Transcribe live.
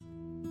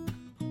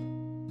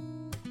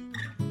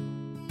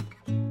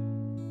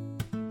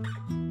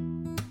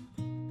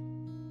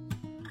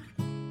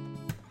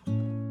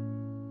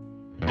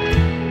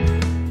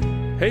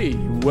Hey,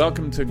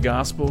 welcome to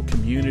Gospel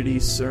Community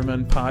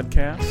Sermon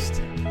Podcast.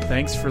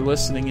 Thanks for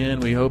listening in.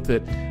 We hope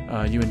that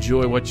you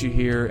enjoy what you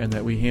hear and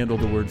that we handle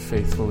the word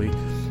faithfully.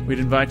 We'd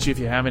invite you, if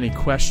you have any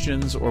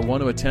questions or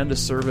want to attend a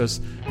service,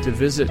 to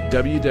visit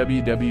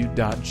www.gcctroy.com.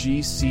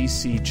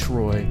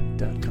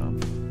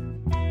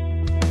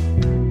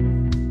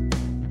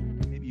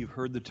 Maybe you've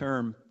heard the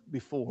term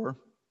before.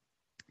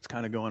 It's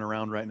kind of going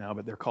around right now,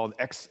 but they're called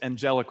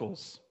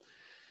ex-evangelicals.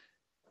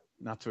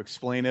 Not to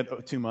explain it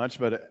too much,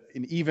 but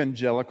an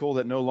evangelical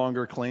that no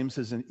longer claims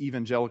his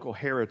evangelical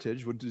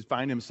heritage would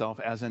define himself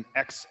as an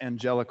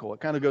ex-evangelical. It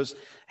kind of goes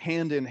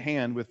hand in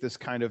hand with this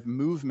kind of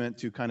movement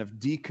to kind of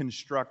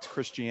deconstruct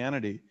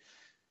Christianity.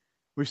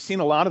 We've seen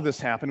a lot of this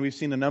happen. We've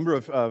seen a number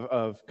of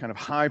kind of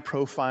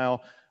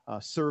high-profile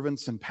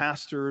servants and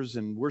pastors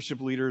and worship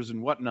leaders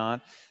and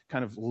whatnot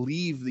kind of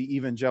leave the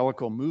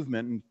evangelical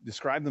movement and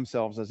describe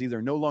themselves as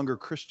either no longer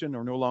Christian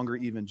or no longer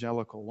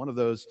evangelical. One of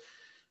those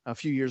a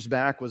few years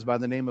back was by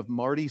the name of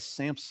Marty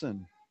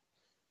Sampson.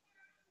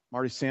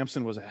 Marty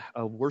Sampson was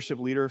a worship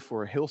leader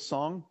for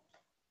Hillsong,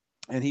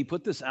 and he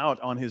put this out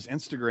on his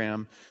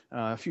Instagram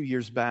a few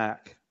years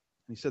back.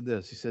 He said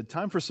this, he said,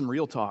 "Time for some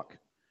real talk.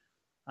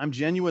 I'm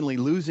genuinely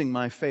losing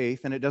my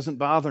faith, and it doesn't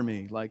bother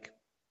me. Like,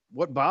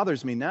 what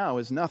bothers me now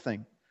is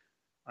nothing.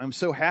 I'm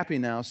so happy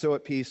now, so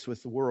at peace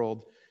with the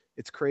world.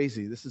 It's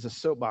crazy. This is a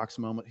soapbox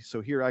moment,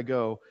 so here I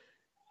go.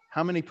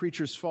 How many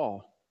preachers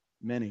fall?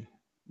 Many.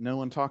 No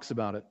one talks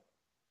about it.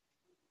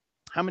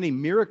 How many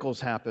miracles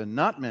happen?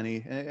 Not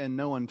many, and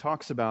no one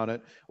talks about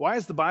it. Why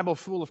is the Bible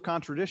full of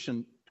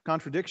contradictions?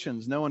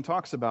 No one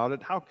talks about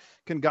it. How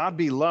can God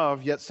be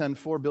love yet send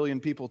 4 billion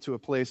people to a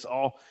place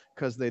all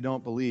because they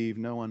don't believe?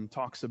 No one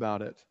talks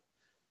about it."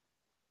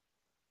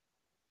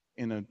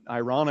 In an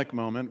ironic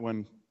moment,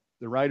 when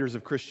the writers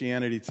of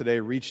Christianity today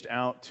reached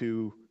out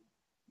to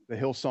the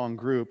Hillsong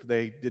group,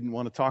 they didn't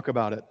want to talk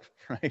about it,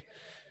 right?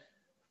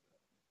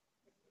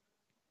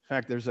 In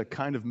fact, there's a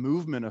kind of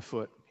movement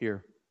afoot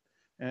here.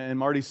 And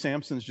Marty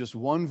Sampson's just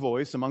one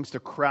voice amongst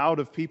a crowd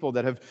of people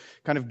that have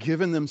kind of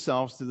given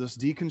themselves to this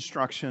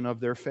deconstruction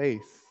of their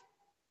faith.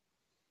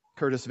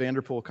 Curtis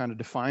Vanderpool kind of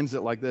defines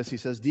it like this. He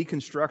says,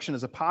 "Deconstruction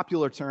is a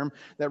popular term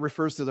that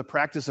refers to the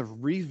practice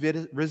of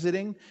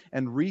revisiting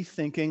and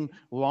rethinking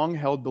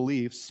long-held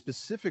beliefs,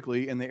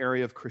 specifically in the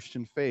area of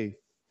Christian faith."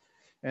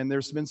 And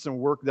there's been some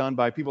work done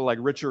by people like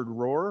Richard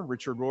Rohr.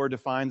 Richard Rohr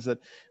defines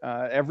that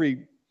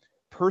every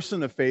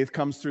person of faith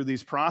comes through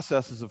these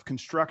processes of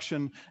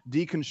construction,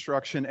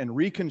 deconstruction, and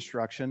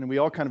reconstruction, and we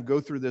all kind of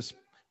go through this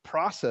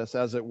process,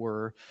 as it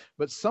were.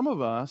 But some of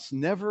us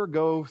never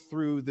go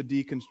through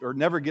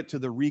never get to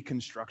the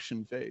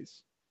reconstruction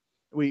phase.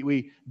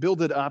 We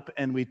build it up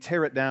and we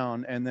tear it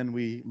down, and then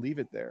we leave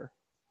it there.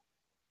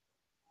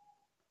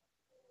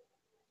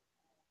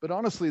 But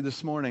honestly,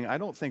 this morning, I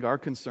don't think our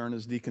concern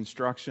is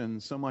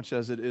deconstruction so much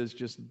as it is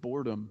just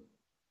boredom.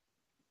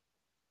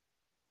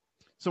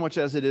 So much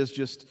as it is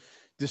just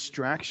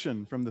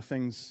distraction from the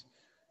things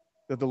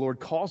that the Lord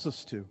calls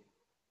us to.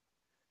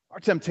 Our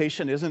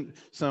temptation isn't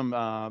some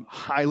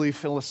highly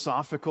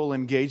philosophical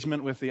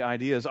engagement with the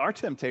ideas. Our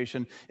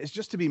temptation is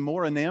just to be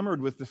more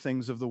enamored with the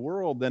things of the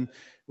world than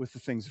with the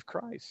things of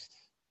Christ.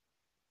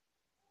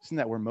 Isn't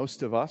that where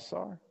most of us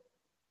are?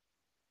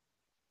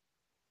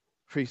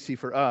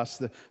 For us,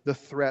 the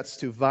threats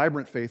to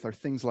vibrant faith are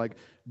things like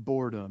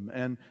boredom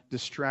and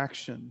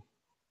distraction.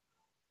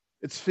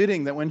 It's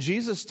fitting that when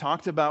Jesus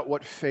talked about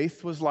what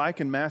faith was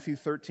like in Matthew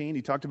 13,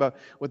 he talked about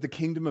what the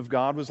kingdom of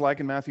God was like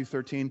in Matthew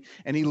 13,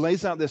 and he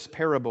lays out this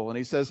parable, and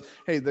he says,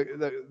 hey,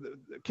 the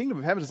kingdom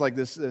of heaven is like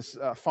this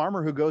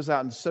farmer who goes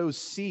out and sows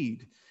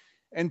seed.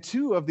 And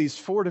 2 of these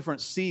 4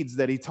 different seeds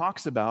that he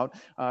talks about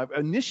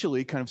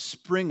initially kind of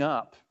spring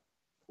up.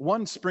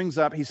 One springs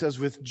up, he says,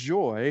 with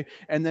joy,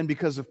 and then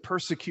because of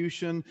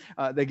persecution,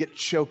 they get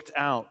choked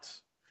out.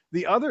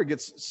 The other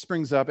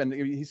springs up, and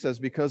he says,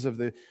 because of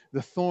the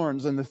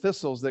thorns and the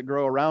thistles that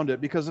grow around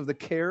it, because of the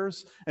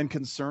cares and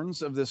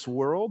concerns of this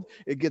world,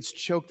 it gets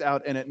choked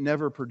out and it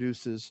never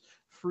produces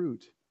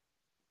fruit.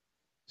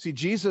 See,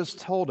 Jesus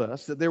told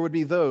us that there would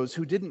be those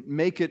who didn't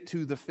make it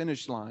to the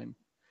finish line.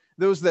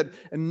 Those that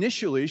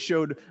initially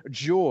showed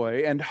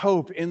joy and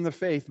hope in the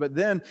faith, but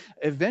then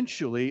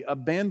eventually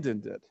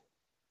abandoned it.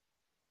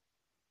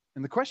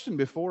 And the question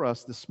before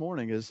us this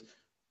morning is,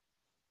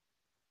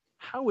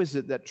 how is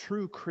it that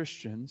true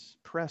Christians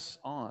press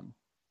on?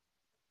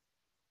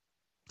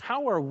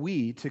 How are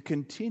we to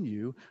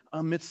continue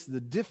amidst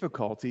the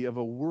difficulty of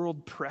a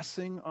world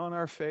pressing on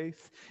our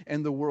faith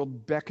and the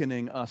world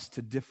beckoning us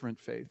to different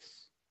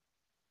faiths?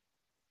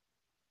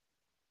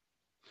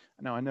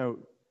 Now, I know,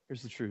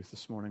 here's the truth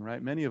this morning,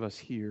 right? Many of us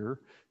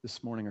here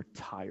this morning are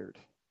tired.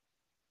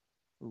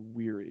 We're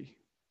weary.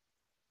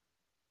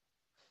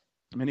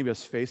 Many of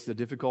us face the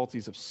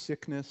difficulties of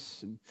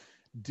sickness and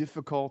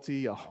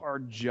difficulty, a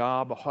hard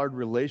job, a hard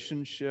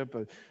relationship,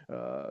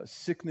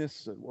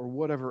 sickness, or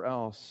whatever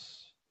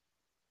else.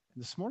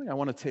 This morning, I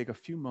want to take a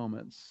few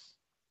moments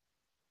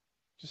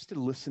just to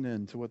listen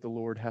in to what the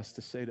Lord has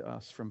to say to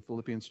us from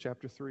Philippians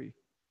chapter 3.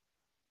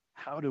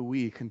 How do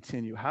we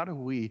continue? How do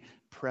we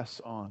press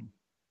on?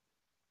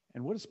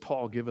 And what does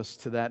Paul give us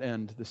to that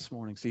end this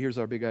morning? See, here's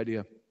our big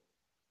idea.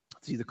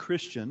 See, the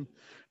Christian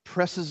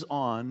presses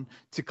on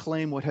to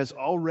claim what has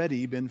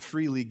already been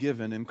freely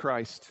given in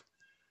Christ.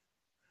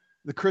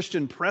 The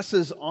Christian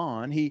presses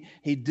on. He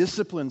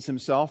disciplines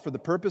himself for the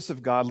purpose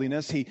of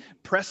godliness. He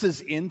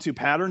presses into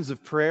patterns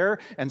of prayer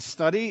and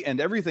study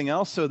and everything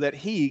else so that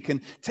he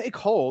can take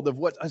hold of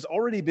what has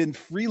already been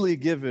freely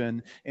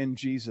given in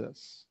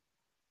Jesus.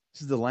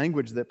 This is the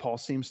language that Paul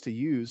seems to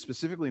use,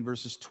 specifically in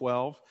verses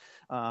 12,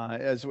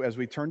 as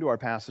we turn to our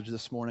passage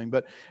this morning.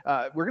 But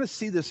we're going to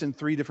see this in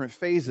three different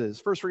phases.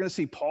 First, we're going to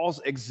see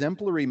Paul's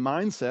exemplary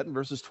mindset in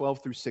verses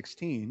 12 through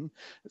 16.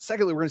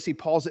 Secondly, we're going to see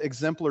Paul's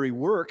exemplary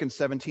work in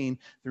 17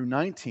 through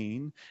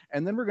 19.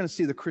 And then we're going to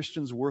see the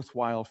Christian's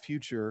worthwhile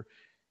future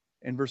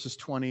in verses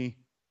 3:20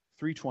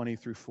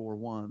 through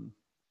 4:1.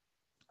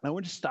 I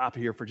want to stop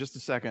here for just a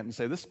second and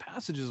say this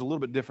passage is a little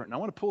bit different. And I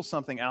want to pull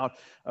something out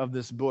of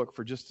this book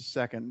for just a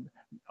second.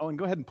 Oh, and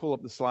go ahead and pull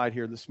up the slide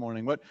here this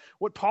morning. What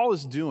Paul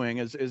is doing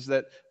is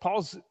that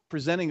Paul's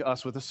presenting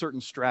us with a certain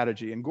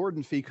strategy. And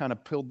Gordon Fee kind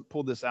of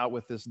pulled this out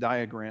with this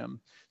diagram.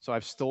 So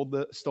I've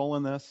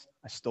stolen this.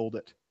 I stole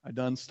it. I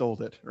done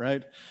stole it,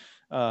 right?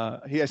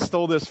 I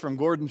stole this from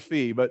Gordon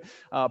Fee, but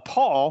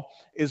Paul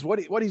is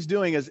what he's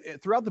doing is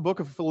throughout the book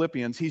of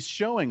Philippians, he's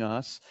showing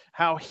us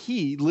how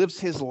he lives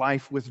his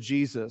life with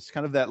Jesus,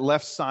 kind of that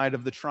left side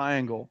of the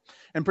triangle.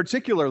 And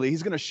particularly,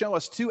 he's going to show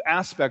us two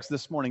aspects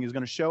this morning. He's going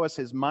to show us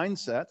his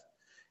mindset,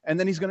 and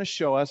then he's going to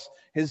show us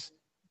his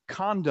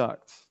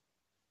conduct.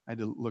 I had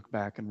to look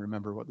back and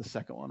remember what the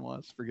second one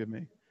was. Forgive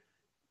me.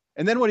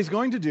 And then what he's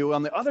going to do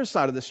on the other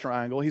side of this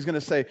triangle, he's going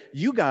to say,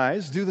 you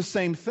guys do the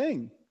same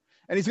thing.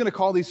 And he's going to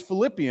call these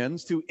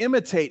Philippians to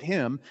imitate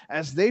him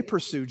as they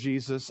pursue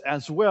Jesus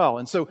as well.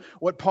 And so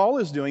what Paul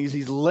is doing is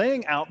he's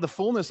laying out the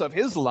fullness of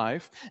his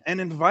life and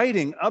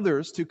inviting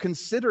others to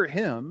consider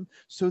him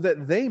so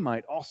that they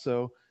might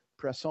also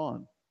press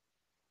on.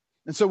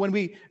 And so when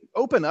we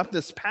open up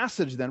this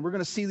passage, then we're going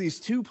to see these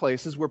two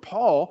places where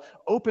Paul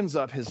opens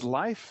up his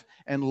life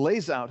and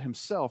lays out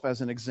himself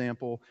as an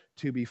example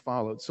to be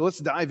followed. So let's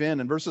dive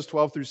in verses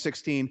 12 through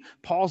 16,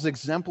 Paul's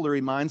exemplary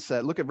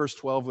mindset. Look at verse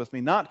 12 with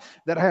me. Not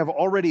that I have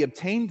already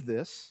obtained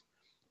this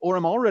or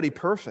am already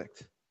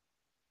perfect,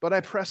 but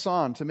I press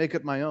on to make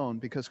it my own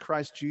because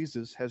Christ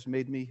Jesus has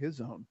made me his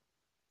own.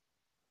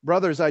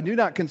 Brothers, I do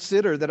not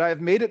consider that I have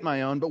made it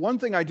my own, but one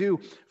thing I do,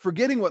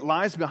 forgetting what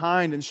lies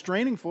behind and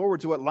straining forward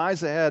to what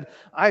lies ahead,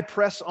 I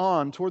press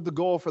on toward the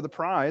goal for the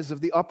prize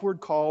of the upward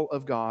call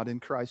of God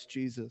in Christ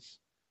Jesus.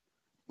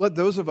 Let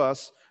those of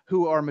us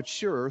who are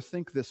mature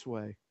think this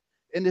way.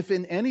 And if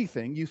in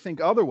anything you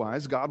think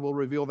otherwise, God will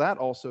reveal that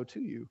also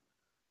to you.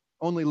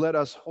 Only let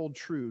us hold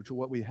true to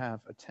what we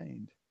have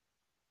attained.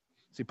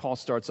 See, Paul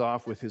starts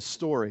off with his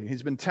story.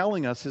 He's been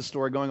telling us his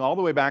story going all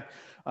the way back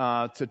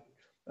to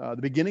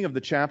the beginning of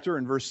the chapter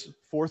in verse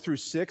 4 through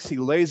 6. He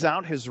lays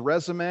out his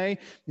resume.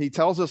 He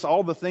tells us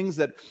all the things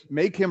that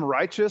make him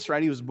righteous,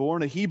 right? He was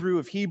born a Hebrew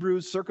of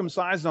Hebrews,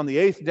 circumcised on the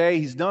 8th day.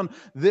 He's done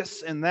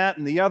this and that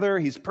and the other.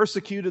 He's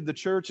persecuted the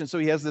church, and so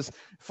he has this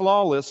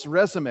flawless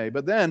resume.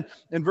 But then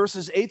in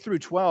verses 8 through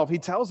 12, he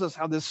tells us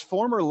how this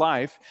former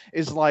life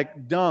is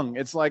like dung.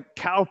 It's like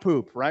cow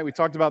poop, right? We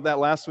talked about that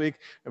last week.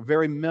 A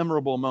very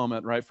memorable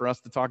moment, right, for us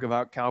to talk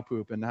about cow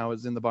poop and how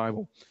it's in the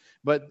Bible.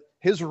 But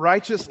his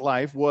righteous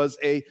life was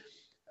a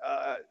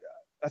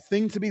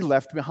thing to be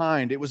left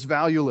behind. It was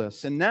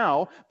valueless. And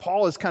now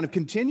Paul is kind of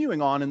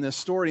continuing on in this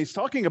story. He's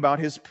talking about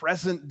his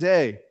present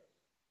day.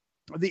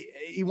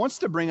 He wants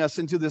to bring us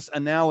into this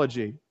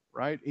analogy,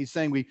 right? He's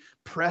saying we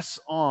press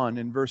on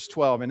in verse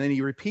 12. And then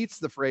he repeats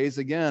the phrase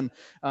again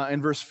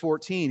in verse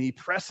 14. He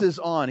presses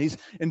on. He's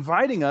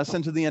inviting us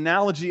into the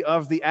analogy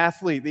of the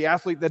athlete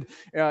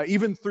that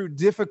even through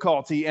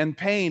difficulty and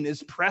pain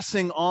is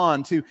pressing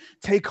on to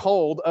take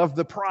hold of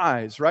the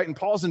prize, right? And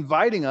Paul's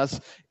inviting us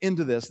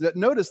into this.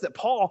 Notice that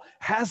Paul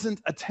hasn't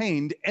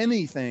attained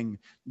anything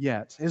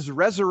yet. His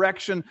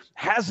resurrection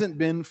hasn't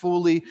been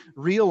fully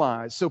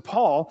realized. So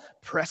Paul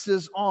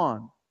presses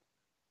on.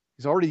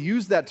 He's already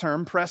used that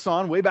term, press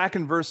on, way back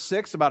in verse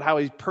 6 about how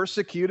he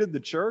persecuted the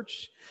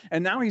church.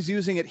 And now he's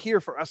using it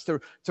here for us to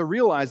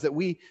realize that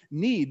we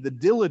need the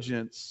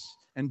diligence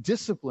and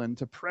discipline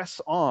to press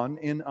on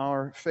in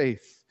our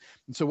faith.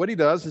 And so what he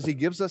does is he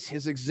gives us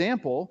his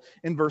example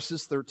in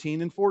verses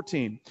 13 and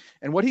 14.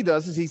 And what he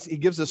does is he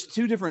gives us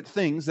two different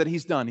things that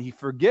he's done. He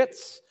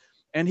forgets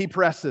and he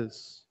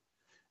presses.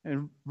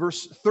 In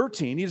verse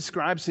 13, he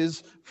describes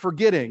his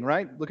forgetting,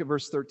 right? Look at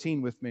verse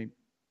 13 with me.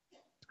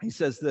 He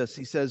says this,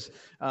 he says,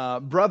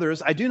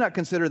 brothers, I do not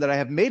consider that I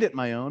have made it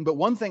my own, but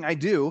one thing I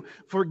do,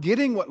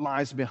 forgetting what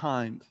lies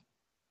behind.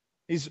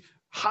 He's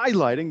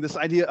highlighting this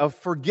idea of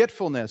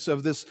forgetfulness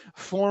of this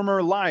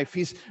former life.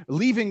 He's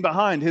leaving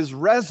behind his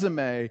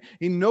resume.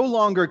 He no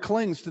longer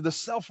clings to the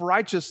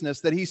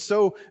self-righteousness that he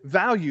so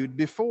valued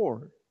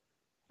before.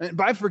 And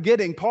by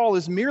forgetting, Paul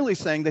is merely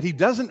saying that he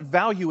doesn't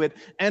value it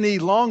any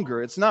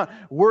longer. It's not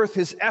worth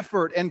his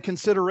effort and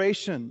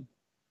consideration.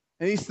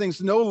 And these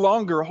things no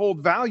longer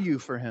hold value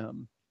for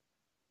him.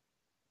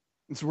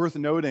 It's worth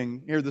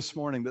noting here this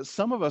morning that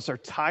some of us are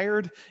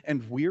tired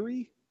and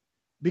weary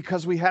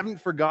because we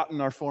haven't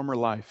forgotten our former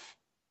life.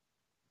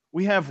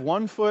 We have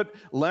 1 foot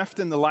left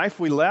in the life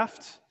we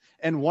left,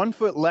 and 1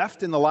 foot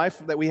left in the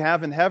life that we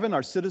have in heaven,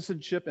 our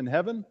citizenship in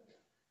heaven.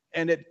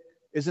 And it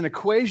is an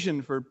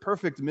equation for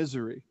perfect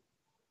misery.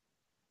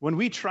 When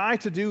we try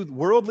to do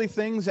worldly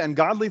things and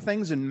godly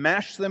things and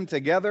mash them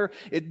together,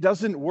 it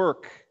doesn't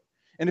work.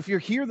 And if you're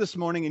here this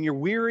morning and you're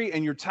weary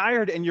and you're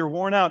tired and you're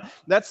worn out,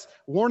 that's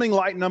warning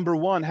light number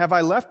 1. Have I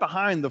left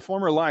behind the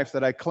former life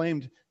that I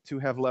claimed to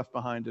have left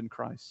behind in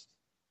Christ?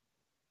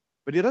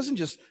 But he doesn't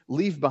just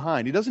leave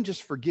behind. He doesn't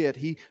just forget.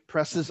 He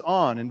presses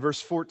on. In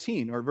verse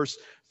 14 or verse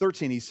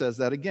 13, he says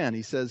that again.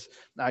 He says,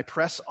 I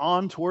press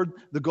on toward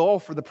the goal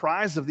for the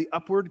prize of the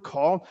upward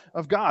call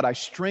of God. I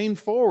strain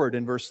forward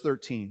in verse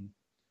 13.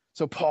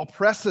 So Paul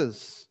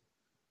presses.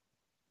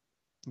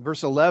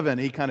 Verse 11,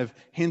 he kind of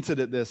hinted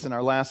at this in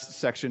our last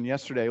section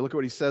yesterday. Look at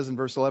what he says in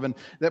verse 11,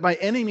 that by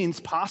any means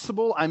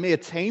possible I may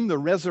attain the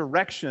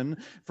resurrection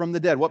from the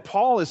dead. What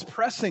Paul is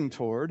pressing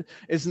toward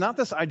is not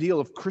this ideal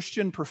of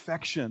Christian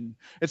perfection.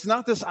 It's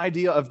not this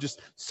idea of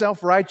just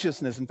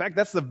self-righteousness. In fact,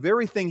 that's the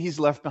very thing he's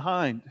left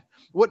behind.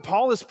 What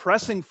Paul is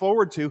pressing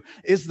forward to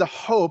is the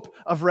hope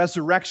of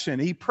resurrection.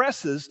 He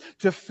presses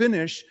to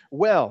finish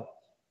well.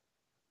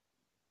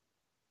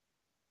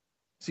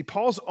 See,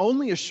 Paul's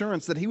only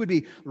assurance that he would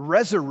be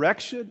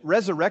resurrected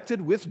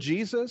with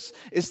Jesus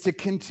is to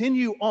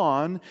continue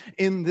on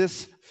in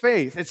this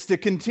faith. It's to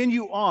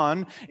continue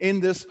on in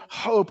this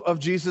hope of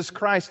Jesus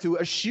Christ, to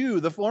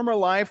eschew the former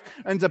life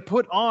and to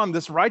put on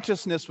this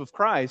righteousness with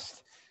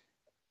Christ.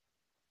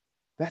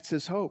 That's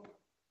his hope.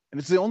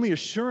 And it's the only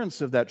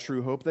assurance of that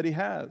true hope that he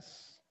has.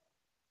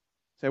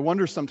 So I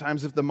wonder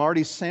sometimes if the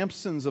Marty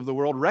Sampsons of the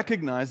world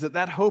recognize that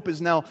that hope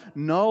is now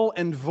null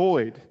and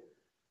void.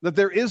 That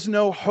there is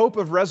no hope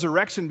of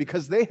resurrection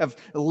because they have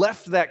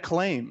left that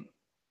claim.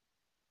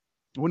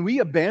 When we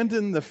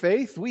abandon the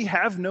faith, we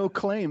have no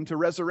claim to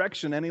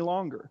resurrection any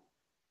longer.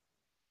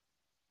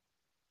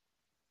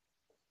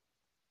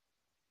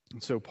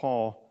 And so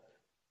Paul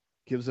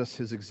gives us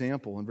his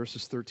example in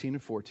verses 13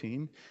 and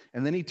 14,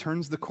 and then he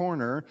turns the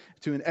corner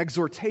to an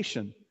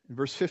exhortation in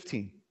verse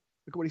 15.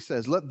 Look at what he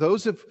says. Let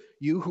those of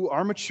you who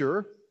are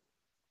mature,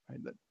 right,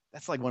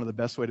 that's like one of the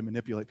best way to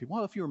manipulate people.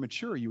 Well, if you were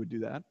mature, you would do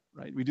that,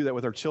 right? We do that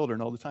with our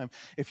children all the time.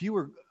 If you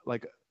were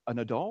like an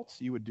adult,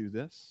 you would do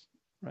this,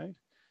 right?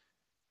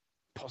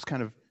 Paul's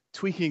kind of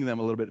tweaking them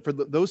a little bit. For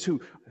those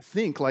who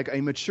think like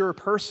a mature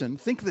person,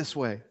 think this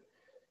way.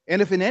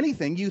 And if in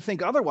anything you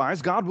think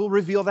otherwise, God will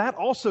reveal that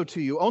also to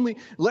you. Only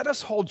let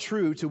us hold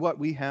true to what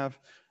we have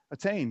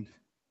attained.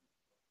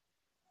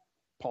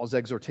 Paul's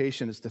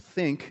exhortation is to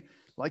think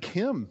like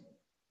him.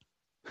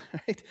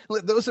 Right?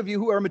 Let those of you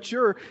who are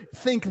mature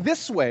think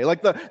this way.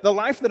 Like the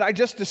life that I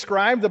just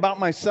described about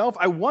myself,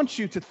 I want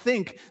you to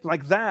think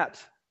like that.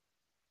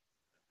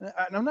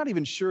 And I'm not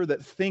even sure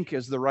that think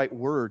is the right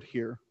word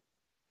here.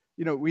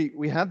 You know,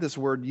 we had this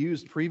word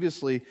used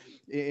previously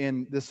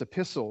in this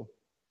epistle.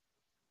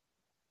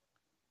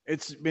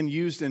 It's been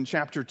used in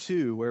chapter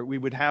 2, where we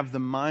would have the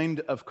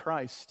mind of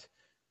Christ.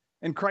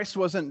 And Christ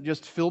wasn't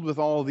just filled with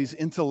all of these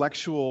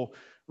intellectual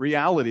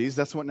realities.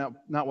 That's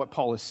not what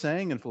Paul is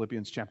saying in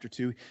Philippians chapter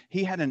 2.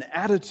 He had an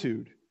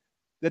attitude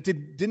that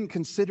didn't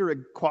consider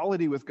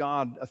equality with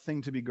God a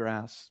thing to be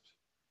grasped,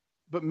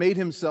 but made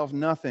himself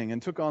nothing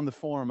and took on the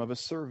form of a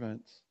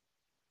servant.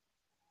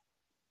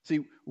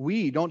 See,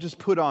 we don't just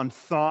put on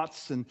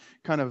thoughts and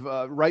kind of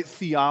right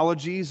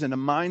theologies and a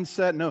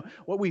mindset. No,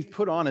 what we've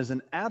put on is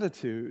an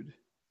attitude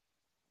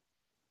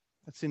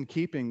that's in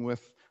keeping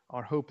with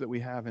our hope that we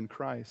have in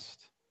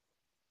Christ.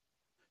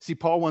 See,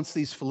 Paul wants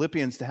these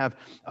Philippians to have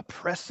a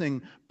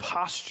pressing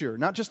posture,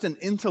 not just an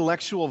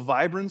intellectual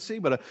vibrancy,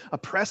 but a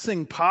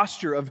pressing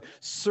posture of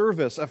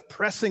service, of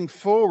pressing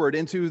forward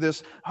into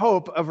this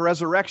hope of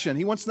resurrection.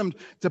 He wants them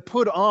to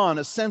put on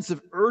a sense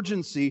of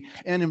urgency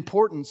and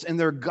importance in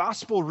their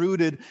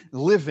gospel-rooted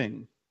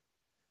living.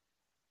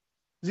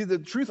 See, the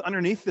truth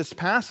underneath this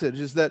passage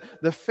is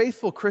that the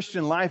faithful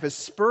Christian life is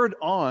spurred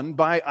on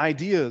by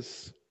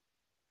ideas.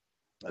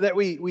 That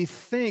we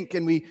think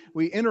and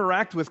we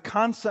interact with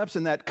concepts,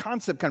 and that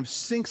concept kind of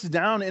sinks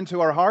down into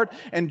our heart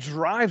and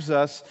drives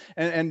us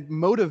and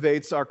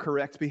motivates our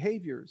correct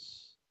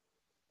behaviors.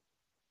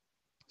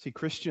 See,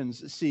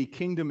 Christians see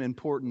kingdom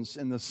importance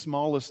in the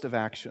smallest of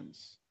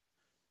actions.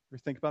 Ever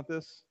think about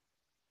this?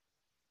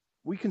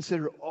 We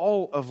consider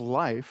all of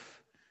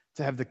life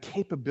to have the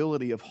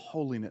capability of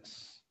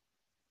holiness.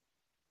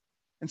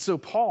 And so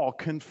Paul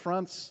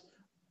confronts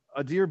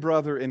a dear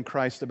brother in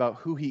Christ about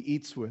who he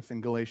eats with in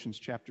Galatians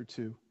chapter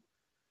 2.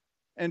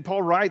 And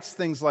Paul writes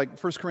things like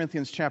 1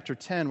 Corinthians chapter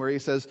 10, where he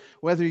says,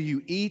 whether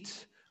you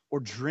eat or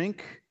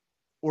drink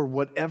or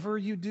whatever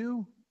you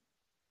do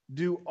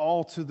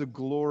all to the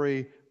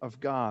glory of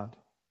God.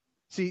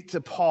 See,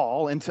 to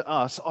Paul and to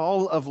us,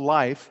 all of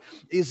life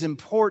is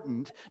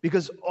important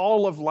because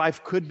all of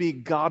life could be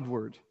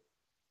Godward.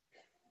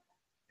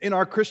 In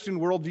our Christian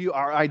worldview,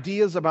 our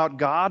ideas about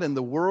God and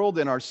the world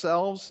and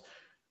ourselves,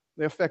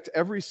 they affect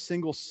every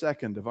single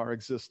second of our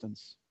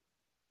existence.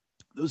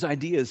 Those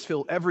ideas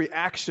fill every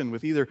action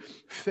with either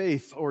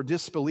faith or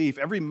disbelief.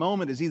 Every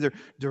moment is either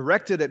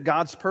directed at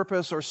God's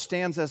purpose or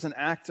stands as an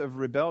act of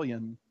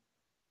rebellion.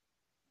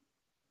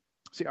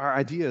 See, our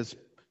ideas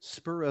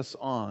spur us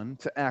on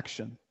to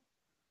action.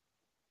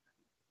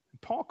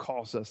 Paul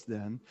calls us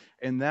then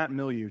in that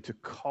milieu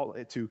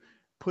to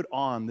put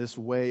on this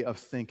way of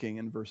thinking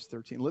in verse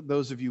 13. Let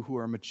those of you who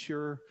are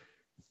mature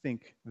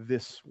think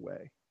this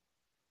way.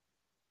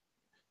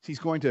 He's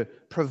going to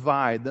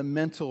provide the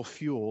mental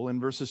fuel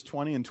in verses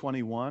 20 and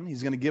 21.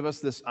 He's going to give us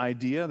this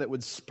idea that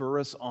would spur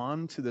us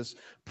on to this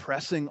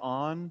pressing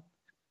on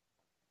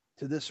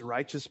to this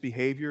righteous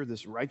behavior,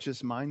 this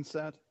righteous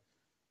mindset.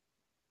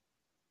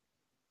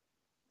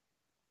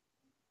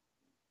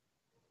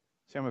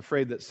 See, I'm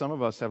afraid that some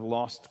of us have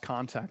lost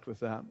contact with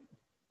that.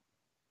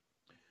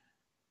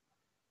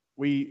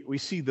 We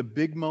see the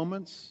big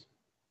moments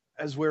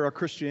as where our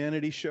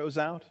Christianity shows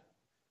out.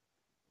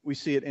 We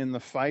see it in the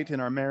fight in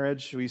our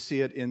marriage. We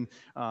see it in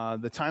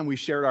the time we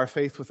shared our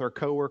faith with our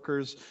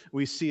coworkers.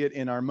 We see it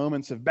in our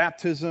moments of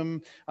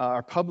baptism,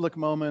 our public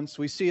moments.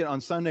 We see it on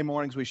Sunday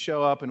mornings. We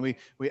show up and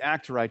we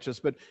act righteous.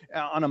 But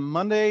on a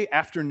Monday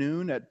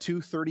afternoon at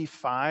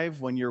 2:35,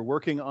 when you're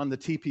working on the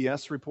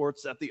TPS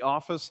reports at the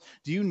office,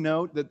 do you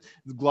note that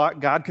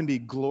God can be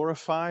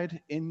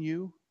glorified in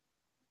you?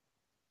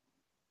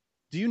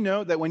 Do you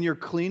know that when you're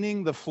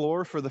cleaning the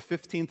floor for the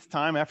 15th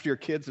time after your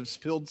kids have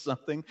spilled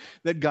something,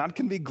 that God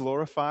can be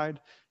glorified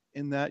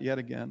in that yet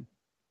again?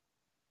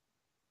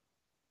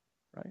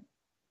 Right?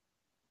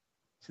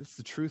 See, that's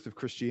the truth of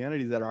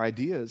Christianity, that our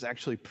ideas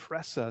actually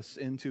press us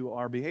into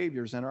our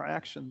behaviors and our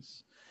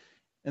actions.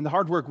 And the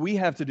hard work we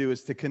have to do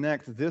is to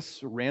connect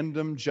this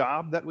random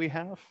job that we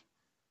have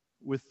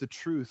with the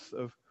truth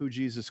of who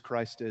Jesus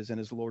Christ is and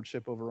his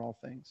lordship over all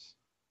things.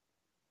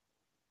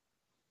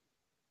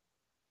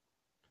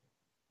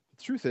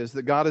 The truth is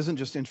that God isn't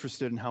just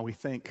interested in how we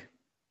think.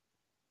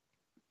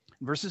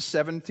 In verses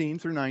 17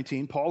 through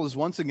 19, Paul is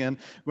once again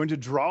going to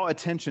draw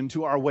attention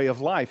to our way of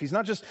life. He's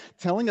not just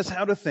telling us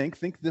how to think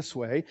this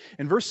way.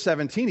 In verse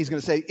 17, he's going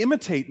to say,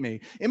 imitate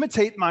me,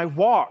 imitate my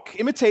walk,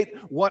 imitate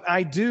what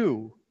I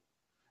do.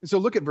 And so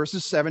look at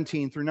verses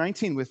 17 through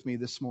 19 with me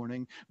this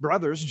morning.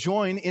 Brothers,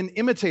 join in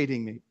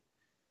imitating me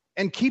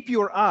and keep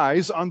your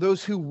eyes on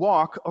those who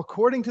walk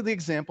according to the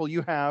example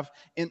you have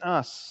in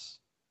us.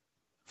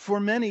 For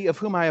many of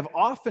whom I have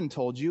often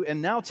told you, and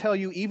now tell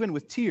you even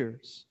with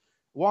tears,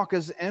 walk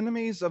as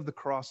enemies of the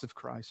cross of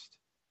Christ.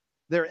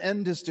 Their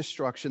end is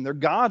destruction, their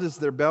God is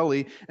their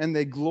belly, and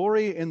they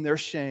glory in their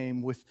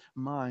shame with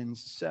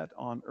minds set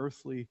on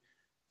earthly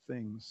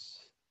things.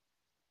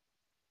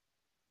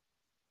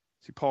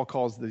 See, Paul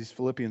calls these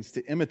Philippians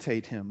to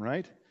imitate him,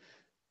 right?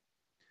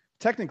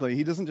 Technically,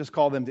 he doesn't just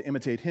call them to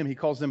imitate him, he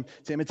calls them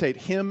to imitate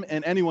him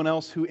and anyone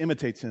else who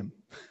imitates him.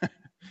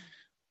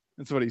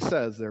 That's what he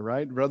says there,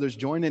 right? Brothers,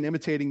 join in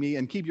imitating me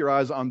and keep your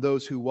eyes on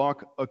those who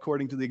walk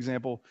according to the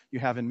example you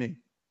have in me,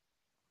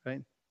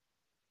 right?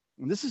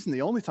 And this isn't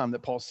the only time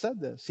that Paul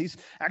said this. He's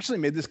actually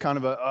made this kind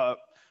of a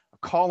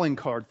calling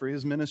card for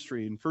his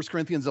ministry. In 1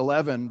 Corinthians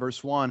 11,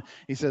 verse 1,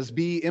 he says,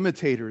 be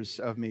imitators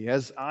of me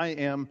as I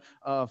am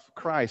of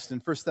Christ.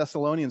 In 1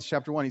 Thessalonians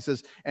chapter 1, he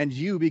says, and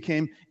you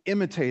became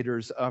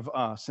imitators of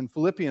us. In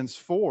Philippians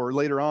 4,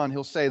 later on,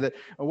 he'll say that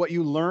what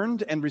you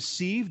learned and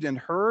received and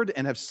heard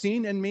and have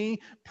seen in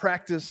me,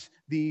 practice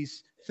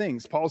these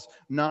things. Paul's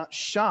not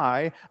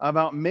shy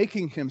about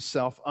making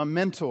himself a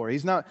mentor.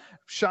 He's not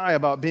shy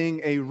about being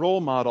a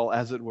role model,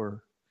 as it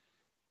were.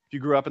 If you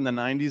grew up in the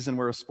 90s and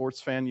were a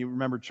sports fan, you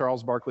remember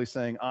Charles Barkley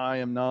saying, I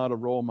am not a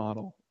role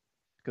model,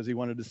 because he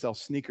wanted to sell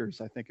sneakers,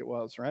 I think it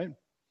was, right?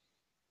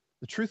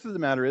 The truth of the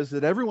matter is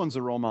that everyone's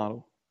a role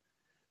model.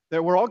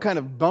 That we're all kind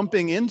of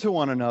bumping into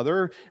one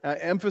another,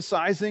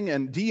 emphasizing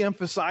and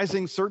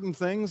de-emphasizing certain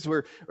things.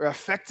 We're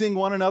affecting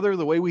one another,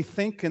 the way we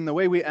think and the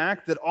way we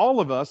act, that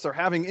all of us are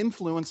having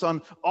influence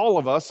on all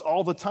of us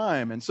all the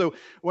time. And so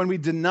when we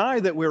deny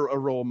that we're a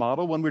role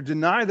model, when we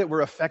deny that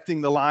we're affecting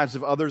the lives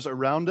of others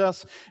around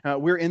us,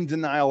 we're in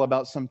denial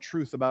about some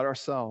truth about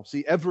ourselves.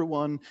 See,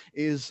 everyone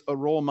is a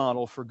role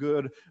model for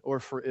good or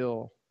for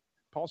ill.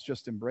 Paul's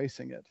just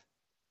embracing it.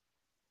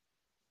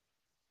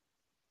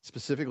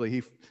 Specifically,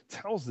 he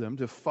tells them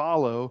to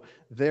follow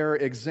their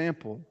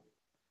example.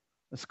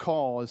 This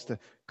call is to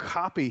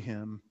copy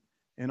him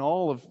in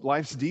all of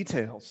life's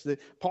details.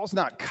 Paul's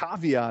not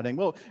caveating,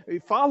 well,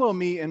 follow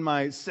me in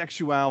my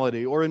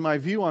sexuality or in my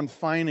view on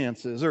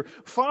finances, or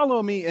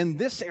follow me in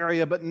this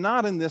area but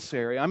not in this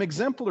area. I'm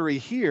exemplary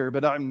here,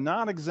 but I'm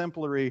not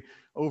exemplary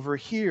over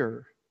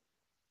here.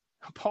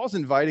 Paul's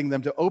inviting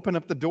them to open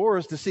up the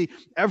doors to see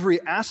every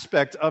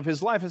aspect of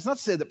his life. It's not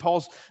to say that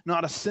Paul's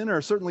not a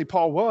sinner. Certainly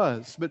Paul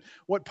was. But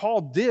what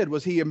Paul did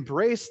was he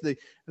embraced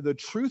the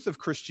truth of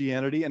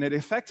Christianity, and it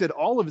affected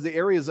all of the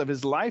areas of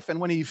his life. And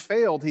when he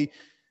failed, he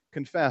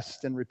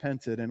confessed and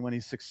repented. And when he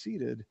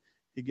succeeded,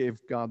 he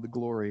gave God the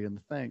glory and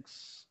the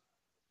thanks.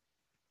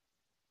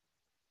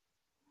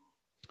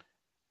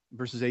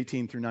 Verses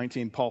 18 through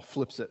 19, Paul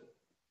flips it.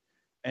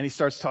 And he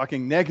starts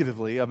talking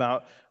negatively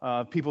about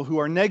people who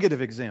are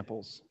negative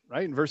examples,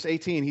 right? In verse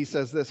 18, he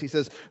says this. He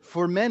says,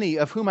 "For many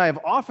of whom I have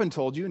often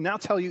told you, now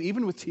tell you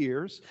even with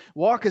tears,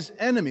 walk as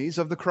enemies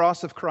of the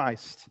cross of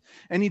Christ."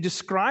 And he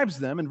describes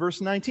them in verse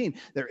 19.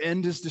 Their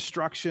end is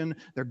destruction.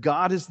 Their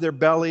God is their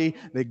belly.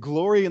 They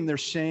glory in their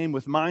shame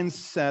with minds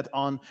set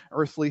on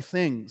earthly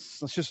things.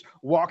 Let's just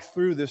walk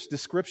through this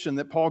description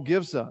that Paul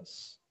gives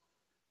us.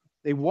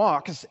 They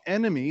walk as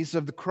enemies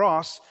of the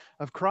cross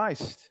of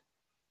Christ.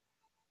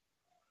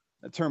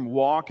 The term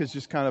walk is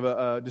just kind of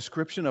a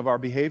description of our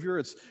behavior.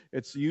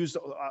 It's used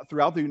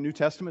throughout the New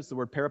Testament. It's the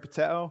word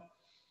peripateo.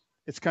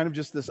 It's kind of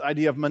just this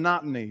idea of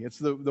monotony. It's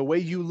the way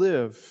you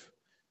live.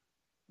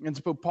 And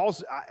so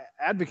Paul's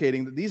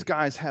advocating that these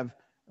guys have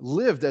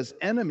lived as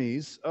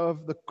enemies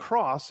of the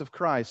cross of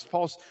Christ.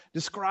 Paul's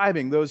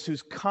describing those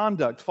whose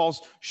conduct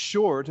falls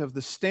short of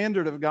the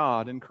standard of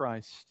God in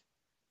Christ.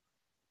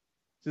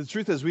 So the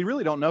truth is, we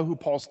really don't know who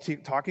Paul's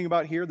talking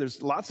about here.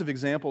 There's lots of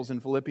examples in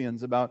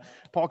Philippians about,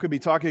 Paul could be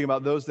talking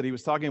about those that he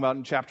was talking about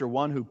in chapter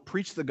 1 who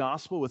preached the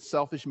gospel with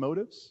selfish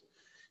motives.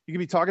 He could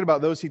be talking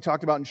about those he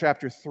talked about in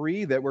chapter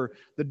 3 that were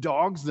the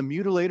dogs, the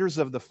mutilators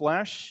of the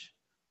flesh.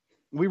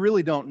 We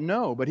really don't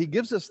know, but he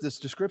gives us this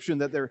description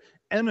that they're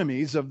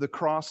enemies of the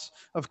cross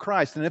of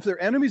Christ. And if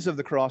they're enemies of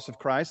the cross of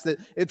Christ, that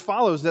it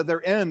follows that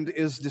their end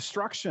is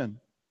destruction.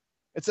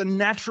 It's a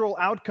natural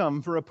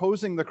outcome for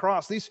opposing the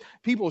cross. These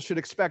people should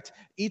expect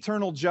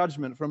eternal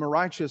judgment from a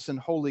righteous and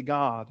holy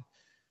God. And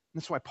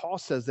that's why Paul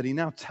says that he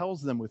now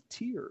tells them with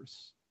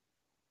tears.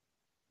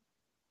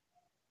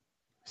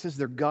 He says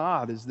their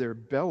God is their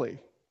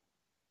belly.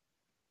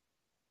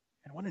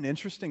 And what an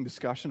interesting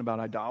discussion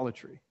about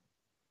idolatry.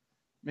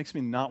 It makes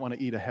me not want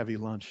to eat a heavy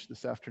lunch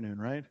this afternoon,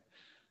 right?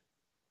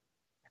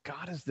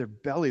 God is their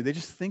belly. They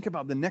just think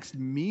about the next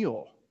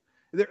meal.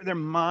 Their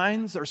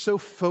minds are so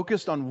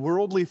focused on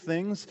worldly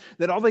things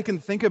that all they can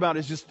think about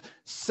is just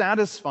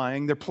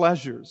satisfying their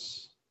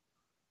pleasures.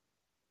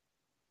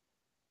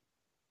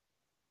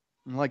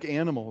 And like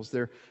animals,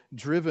 they're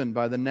driven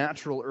by the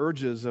natural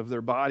urges of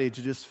their body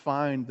to just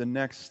find the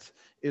next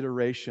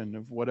iteration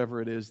of whatever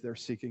it is they're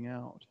seeking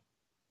out.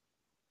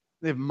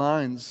 They have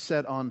minds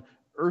set on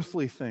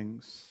earthly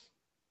things.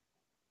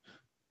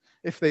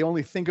 If they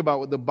only think about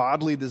what the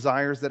bodily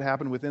desires that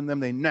happen within them,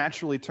 they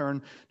naturally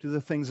turn to the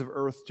things of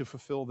earth to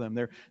fulfill them.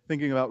 They're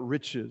thinking about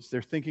riches.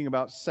 They're thinking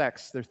about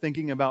sex. They're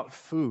thinking about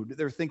food.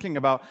 They're thinking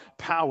about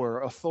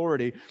power,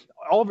 authority.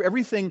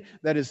 Everything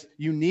that is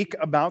unique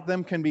about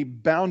them can be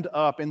bound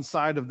up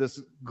inside of this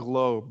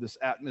globe, this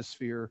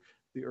atmosphere,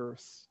 the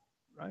earth,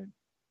 right? I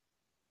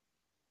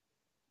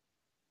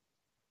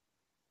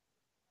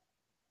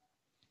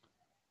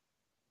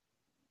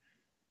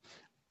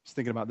was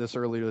thinking about this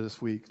earlier this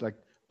week, like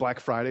Black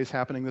Friday's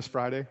happening this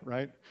Friday,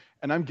 right?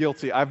 And I'm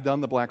guilty. I've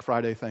done the Black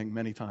Friday thing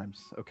many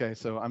times, okay?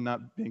 So I'm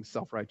not being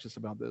self-righteous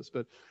about this,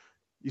 but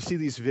you see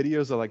these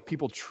videos of like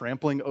people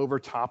trampling over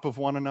top of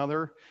one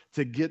another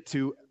to get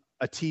to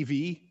a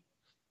TV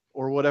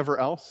or whatever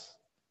else.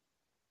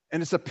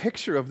 And it's a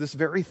picture of this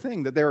very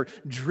thing, that they're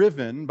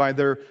driven by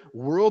their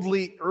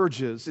worldly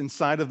urges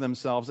inside of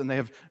themselves, and they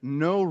have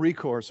no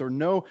recourse or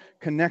no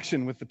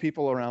connection with the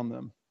people around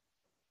them.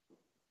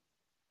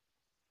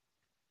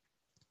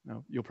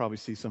 Now, you'll probably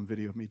see some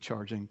video of me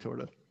charging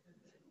toward a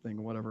thing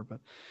or whatever, but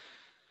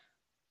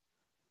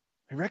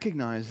I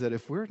recognize that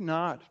if we're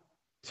not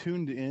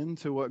tuned in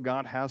to what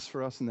God has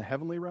for us in the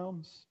heavenly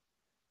realms,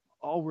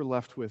 all we're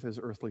left with is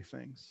earthly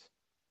things.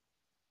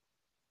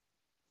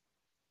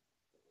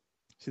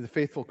 See, the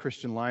faithful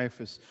Christian life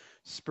is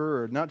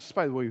spurred not just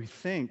by the way we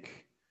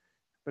think,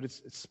 but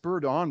it's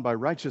spurred on by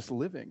righteous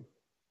living.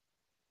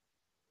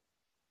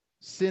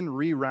 Sin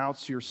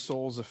reroutes your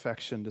soul's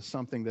affection to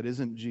something that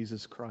isn't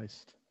Jesus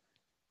Christ.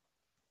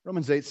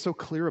 Romans 8 is so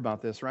clear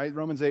about this, right?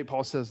 Romans 8,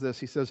 Paul says this.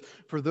 He says,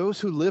 "For those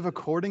who live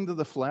according to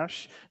the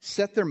flesh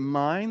set their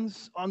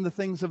minds on the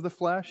things of the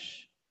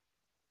flesh."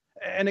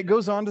 And it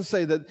goes on to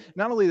say that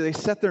not only do they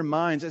set their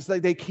minds, it's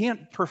like they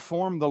can't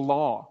perform the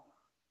law.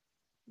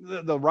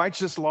 The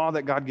righteous law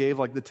that God gave,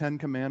 like the 10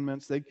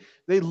 Commandments, they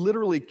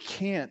literally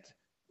can't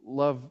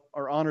love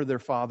or honor their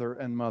father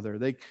and mother.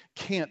 They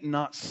can't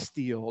not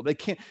steal. They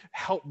can't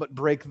help but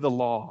break the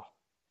law.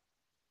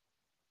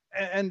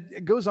 And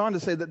it goes on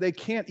to say that they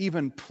can't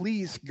even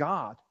please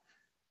God.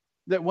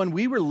 That when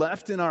we were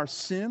left in our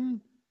sin,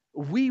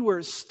 we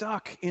were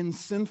stuck in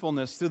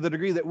sinfulness to the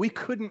degree that we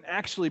couldn't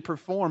actually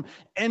perform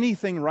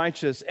anything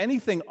righteous,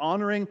 anything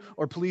honoring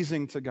or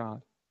pleasing to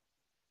God.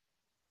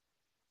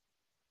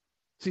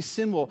 See,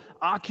 sin will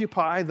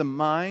occupy the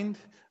mind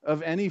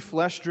of any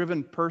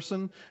flesh-driven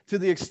person to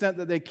the extent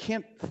that they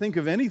can't think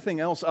of anything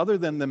else other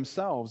than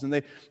themselves.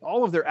 And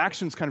all of their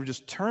actions kind of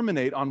just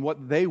terminate on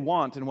what they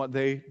want and what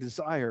they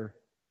desire.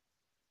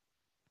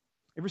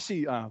 You ever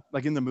see,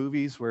 like in the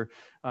movies where,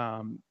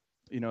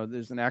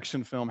 there's an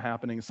action film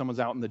happening, someone's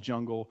out in the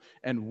jungle,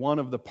 and one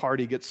of the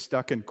party gets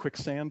stuck in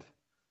quicksand?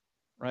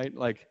 right?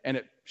 And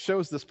it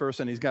shows this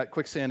person, he's got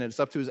quicksand, and it's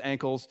up to his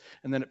ankles,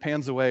 and then it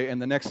pans away,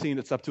 and the next scene,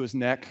 it's up to his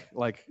neck.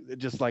 It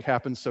just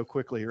happens so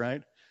quickly,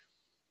 right?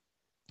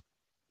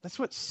 That's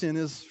what sin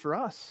is for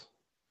us.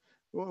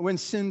 When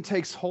sin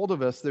takes hold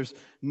of us, there's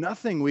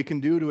nothing we can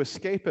do to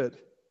escape it.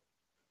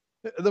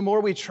 The more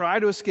we try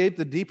to escape,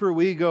 the deeper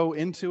we go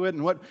into it.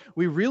 And what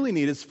we really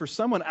need is for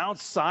someone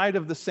outside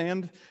of the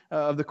sand,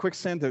 of the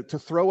quicksand, to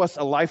throw us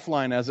a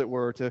lifeline, as it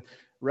were, to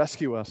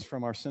rescue us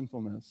from our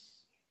sinfulness.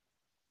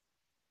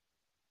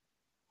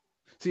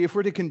 See, if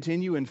we're to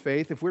continue in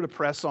faith, if we're to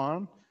press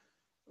on,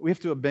 we have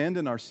to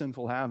abandon our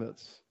sinful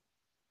habits.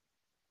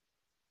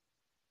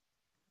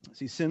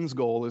 See, sin's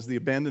goal is the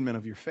abandonment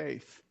of your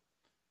faith.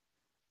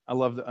 I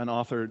love an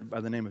author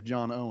by the name of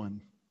John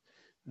Owen.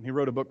 And he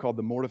wrote a book called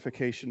The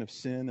Mortification of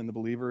Sin and the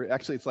Believer.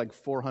 Actually, it's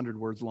 400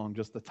 words long,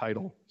 just the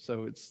title.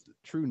 So it's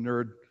true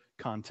nerd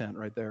content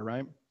right there,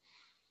 right?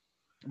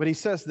 But he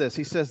says this.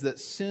 He says that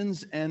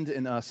sin's end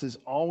in us is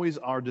always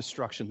our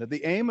destruction. That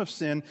the aim of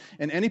sin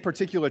in any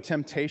particular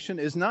temptation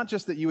is not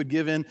just that you would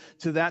give in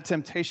to that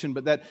temptation,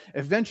 but that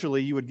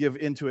eventually you would give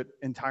into it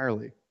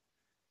entirely.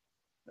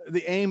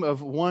 The aim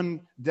of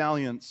one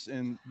dalliance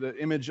in the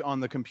image on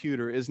the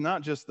computer is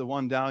not just the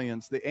one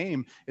dalliance. The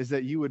aim is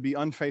that you would be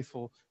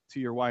unfaithful to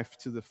your wife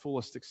to the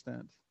fullest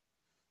extent.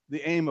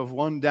 The aim of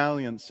one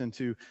dalliance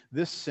into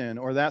this sin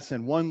or that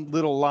sin, one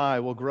little lie,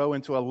 will grow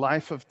into a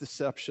life of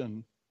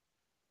deception,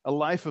 a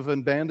life of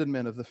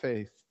abandonment of the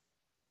faith.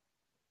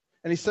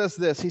 And he says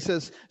this, he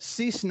says,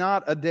 cease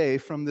not a day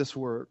from this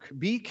work.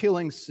 Be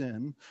killing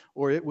sin,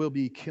 or it will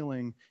be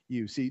killing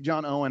you. See,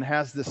 John Owen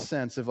has this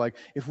sense of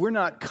if we're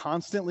not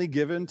constantly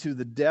given to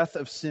the death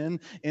of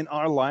sin in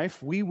our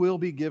life, we will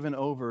be given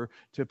over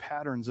to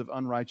patterns of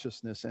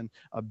unrighteousness and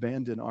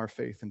abandon our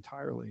faith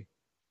entirely.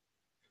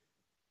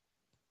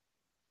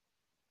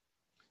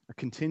 A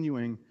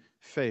continuing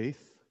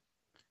faith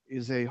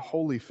is a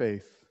holy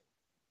faith.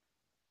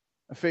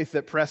 A faith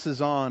that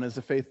presses on is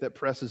a faith that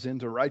presses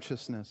into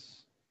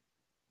righteousness.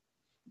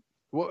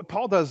 What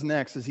Paul does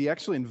next is he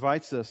actually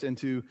invites us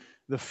into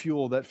the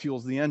fuel that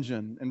fuels the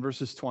engine in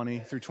verses 20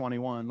 through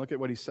 21. Look at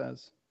what he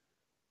says.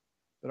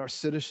 That our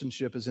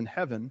citizenship is in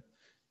heaven,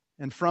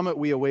 and from it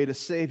we await a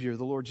Savior,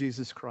 the Lord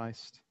Jesus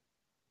Christ,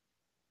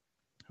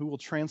 who will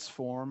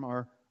transform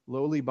our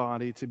lowly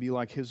body to be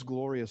like his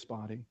glorious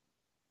body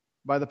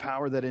by the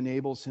power that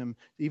enables him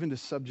even to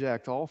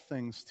subject all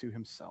things to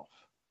himself.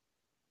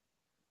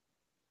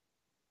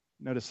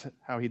 Notice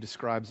how he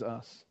describes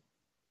us.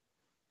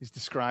 He's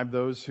described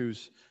those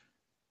whose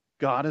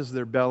God is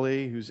their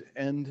belly, whose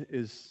end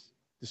is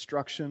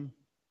destruction.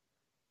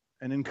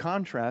 And in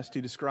contrast, he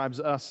describes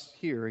us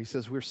here. He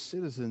says we're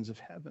citizens of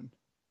heaven.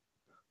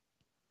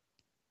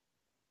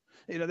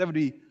 That would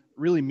be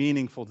really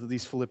meaningful to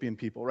these Philippian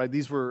people, right?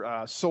 These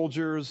were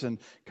soldiers and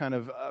kind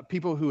of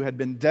people who had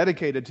been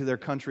dedicated to their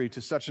country to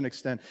such an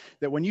extent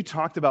that when you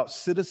talked about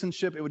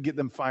citizenship, it would get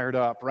them fired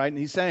up, right? And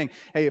he's saying,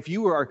 hey, if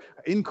you are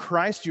in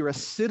Christ, you're a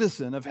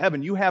citizen of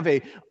heaven. You have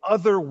a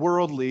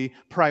otherworldly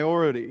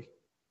priority.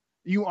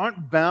 You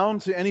aren't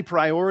bound to any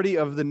priority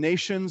of the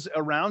nations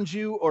around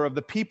you or of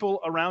the people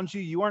around you.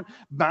 You aren't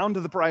bound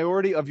to the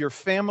priority of your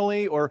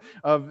family or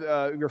of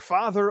your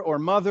father or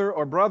mother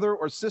or brother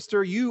or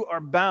sister. You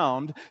are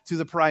bound to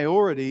the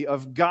priority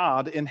of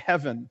God in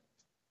heaven.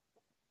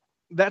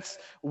 That's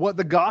what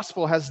the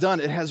gospel has done.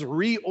 It has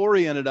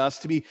reoriented us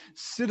to be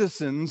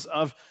citizens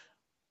of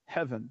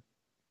heaven.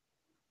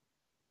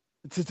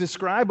 To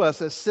describe us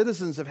as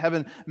citizens of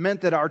heaven meant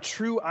that our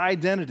true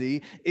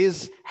identity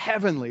is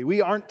heavenly.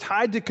 We aren't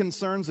tied to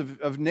concerns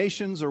of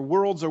nations or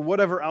worlds or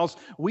whatever else.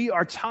 We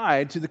are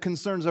tied to the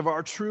concerns of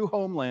our true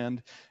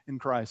homeland in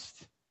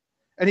Christ.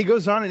 And he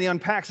goes on and he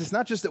unpacks. It's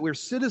not just that we're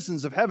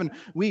citizens of heaven.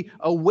 We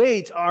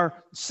await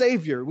our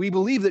Savior. We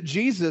believe that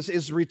Jesus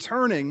is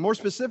returning. More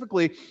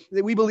specifically,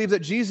 that we believe that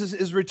Jesus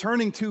is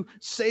returning to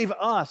save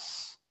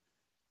us.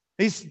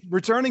 He's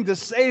returning to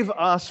save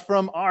us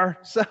from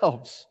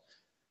ourselves.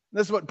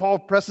 That's what Paul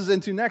presses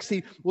into next.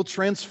 He will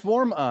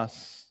transform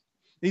us.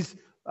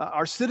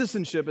 Our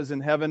citizenship is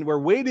in heaven. We're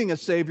waiting a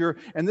Savior,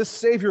 and this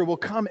Savior will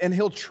come and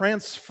he'll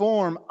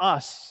transform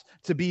us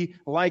to be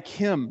like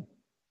him.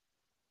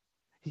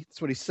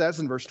 That's what he says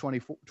in verse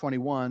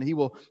 21. He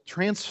will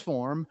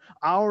transform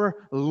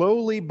our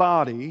lowly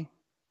body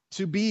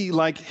to be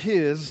like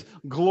his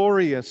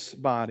glorious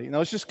body. Now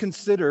let's just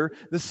consider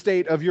the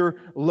state of your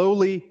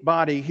lowly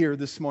body here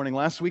this morning.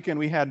 Last weekend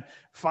we had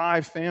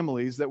 5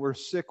 families that were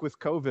sick with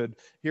COVID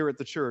here at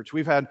the church.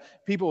 We've had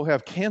people who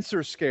have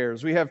cancer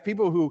scares. We have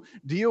people who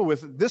deal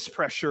with this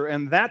pressure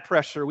and that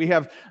pressure. We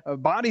have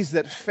bodies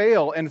that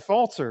fail and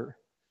falter.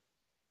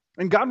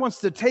 And God wants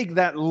to take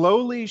that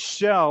lowly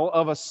shell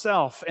of a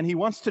self and he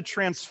wants to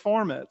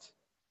transform it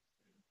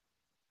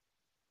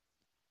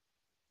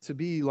to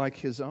be like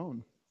his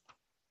own.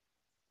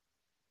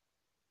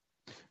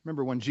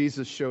 Remember when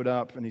Jesus showed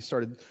up and he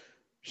started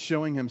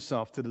showing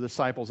himself to the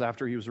disciples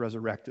after he was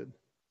resurrected.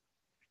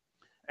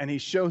 And he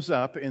shows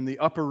up in the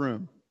upper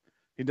room.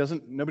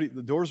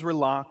 The doors were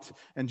locked,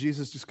 and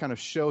Jesus just kind of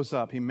shows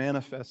up. He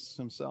manifests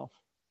himself.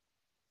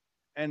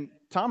 And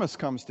Thomas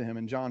comes to him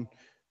in John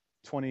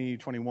 20,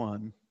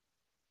 21,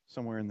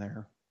 somewhere in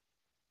there.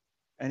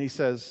 And he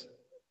says,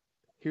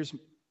 here's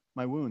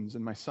my wounds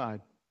in my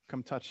side.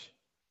 Come touch.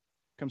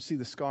 Come see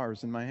the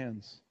scars in my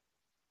hands.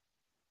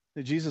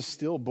 That Jesus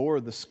still bore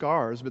the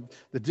scars, but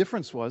the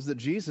difference was that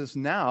Jesus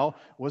now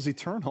was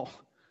eternal.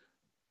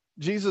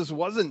 Jesus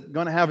wasn't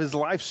going to have his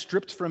life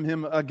stripped from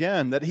him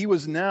again, that he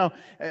was now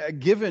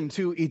given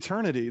to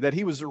eternity, that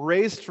he was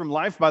raised from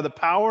life by the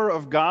power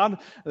of God.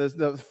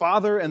 The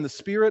Father and the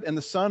Spirit and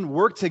the Son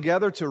worked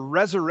together to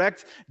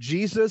resurrect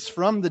Jesus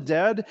from the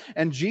dead.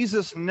 And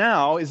Jesus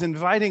now is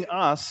inviting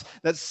us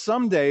that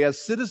someday,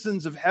 as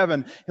citizens of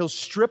heaven, he'll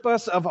strip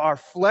us of our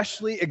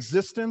fleshly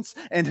existence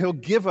and he'll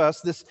give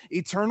us this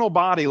eternal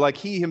body like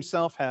he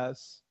himself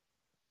has.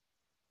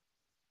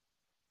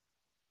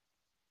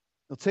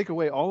 He'll take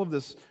away all of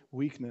this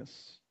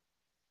weakness,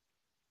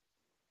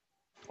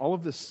 all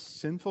of this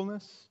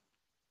sinfulness,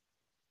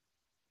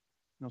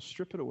 and he'll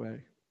strip it away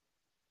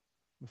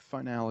with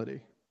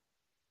finality.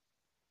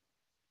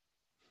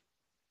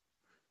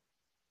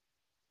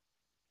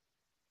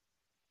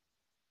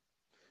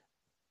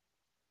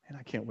 And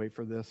I can't wait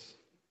for this.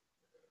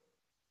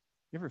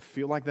 You ever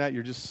feel like that?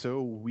 You're just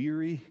so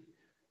weary,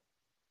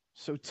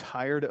 so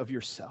tired of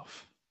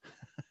yourself.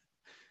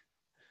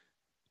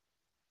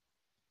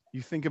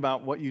 You think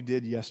about what you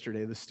did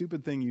yesterday, the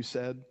stupid thing you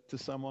said to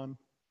someone,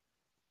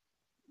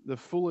 the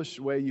foolish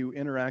way you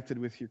interacted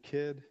with your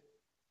kid,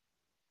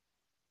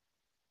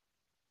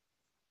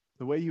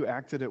 the way you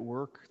acted at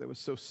work that was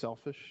so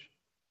selfish.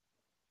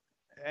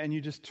 And you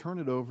just turn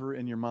it over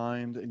in your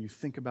mind and you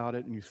think about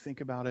it and you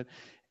think about it.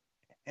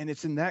 And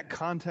it's in that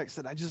context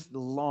that I just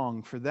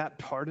long for that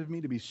part of me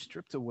to be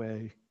stripped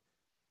away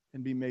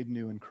and be made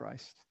new in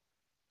Christ.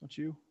 Don't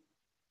you?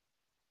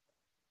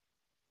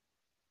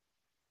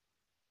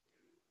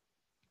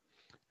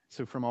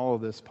 So from all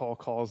of this, Paul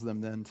calls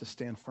them then to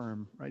stand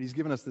firm, right? He's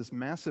given us this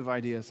massive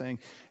idea saying,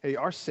 hey,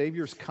 our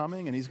Savior's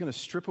coming and he's going to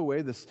strip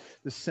away this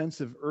sense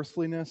of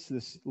earthliness,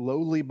 this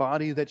lowly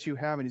body that you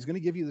have, and he's going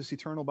to give you this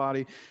eternal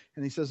body.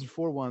 And he says in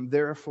 4:1,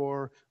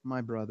 therefore, my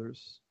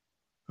brothers,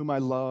 whom I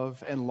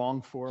love and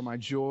long for, my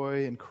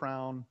joy and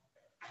crown,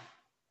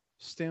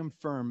 stand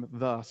firm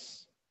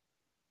thus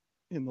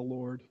in the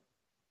Lord.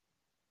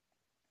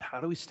 How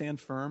do we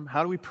stand firm?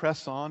 How do we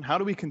press on? How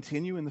do we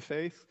continue in the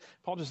faith?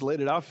 Paul just laid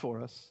it out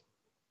for us.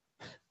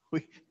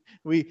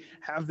 We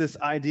have this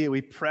idea,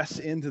 we press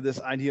into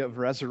this idea of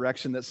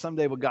resurrection, that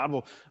someday God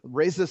will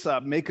raise us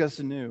up, make us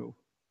new.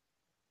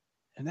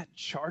 And that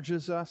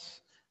charges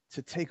us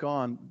to take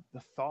on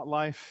the thought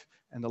life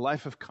and the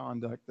life of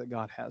conduct that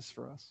God has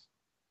for us.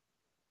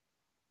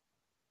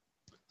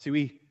 See,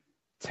 we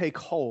take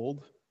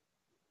hold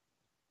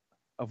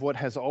of what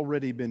has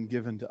already been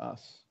given to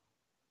us.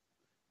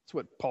 That's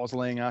what Paul's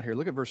laying out here.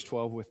 Look at verse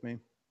 12 with me.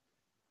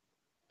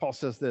 Paul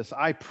says this,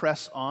 I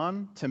press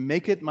on to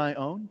make it my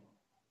own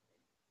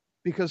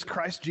because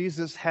Christ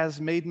Jesus has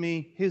made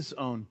me his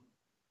own.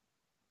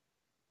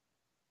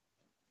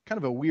 Kind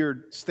of a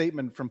weird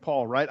statement from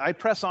Paul, right? I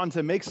press on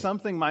to make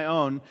something my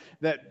own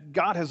that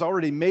God has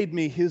already made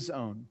me his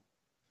own.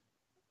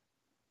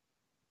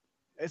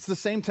 It's the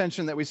same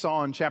tension that we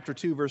saw in chapter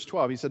 2, verse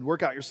 12. He said,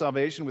 work out your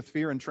salvation with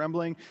fear and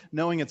trembling,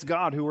 knowing it's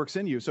God who works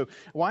in you. So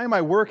why am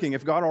I working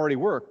if God already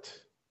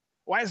worked?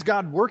 Why is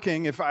God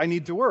working if I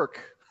need to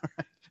work?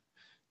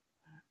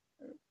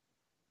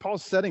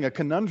 Paul's setting a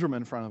conundrum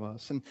in front of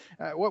us. And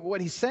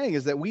what he's saying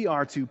is that we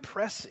are to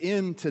press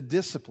into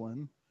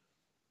discipline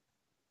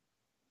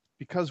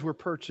because we're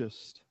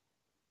purchased.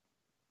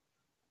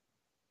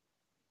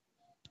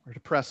 We're to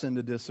press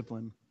into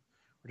discipline.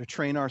 We're to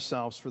train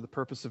ourselves for the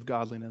purpose of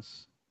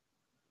godliness.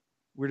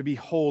 We're to be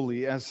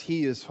holy as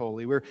he is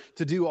holy. We're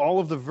to do all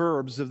of the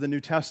verbs of the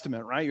New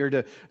Testament, right? You're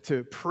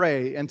to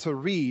pray and to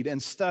read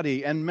and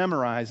study and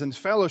memorize and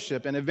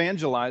fellowship and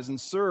evangelize and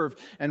serve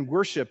and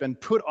worship and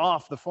put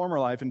off the former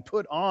life and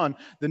put on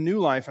the new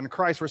life in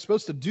Christ. We're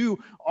supposed to do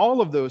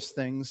all of those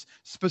things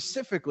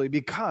specifically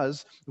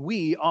because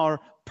we are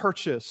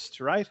purchased,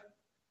 right?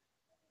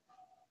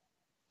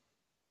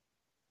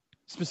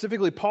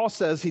 Specifically, Paul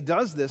says he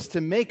does this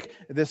to make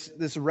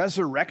this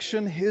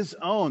resurrection his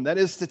own. That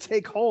is to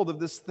take hold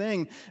of this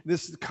thing,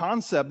 this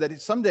concept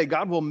that someday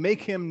God will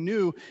make him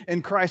new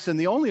in Christ. And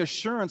the only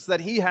assurance that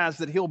he has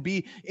that he'll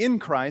be in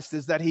Christ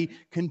is that he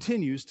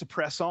continues to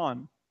press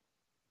on.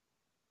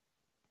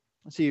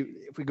 Let's see,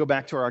 if we go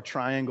back to our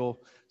triangle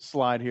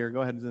slide here.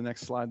 Go ahead to the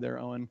next slide there,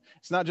 Owen.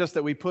 It's not just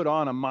that we put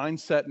on a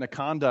mindset and a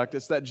conduct.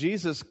 It's that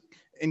Jesus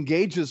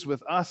engages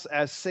with us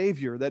as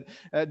Savior,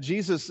 that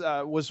Jesus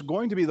was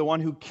going to be the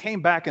one who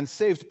came back and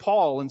saved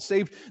Paul and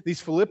saved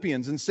these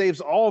Philippians and saves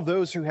all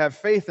those who have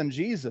faith in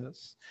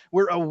Jesus.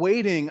 We're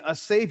awaiting a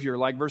Savior,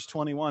 like verse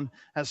 21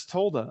 has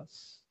told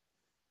us.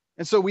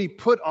 And so we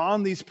put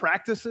on these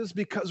practices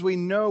because we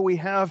know we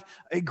have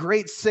a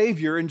great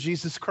Savior in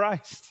Jesus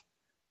Christ.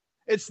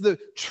 It's the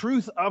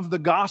truth of the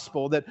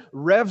gospel that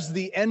revs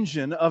the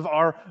engine of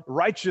our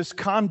righteous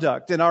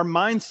conduct and our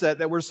mindset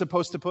that we're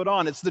supposed to put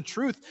on. It's the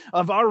truth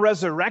of our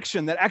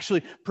resurrection that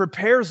actually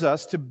prepares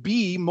us to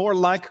be more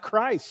like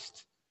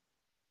Christ.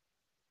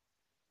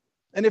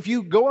 And if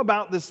you go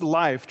about this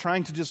life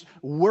trying to just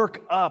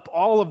work up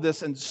all of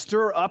this and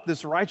stir up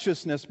this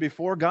righteousness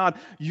before God,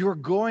 you're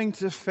going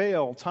to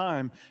fail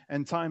time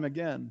and time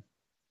again.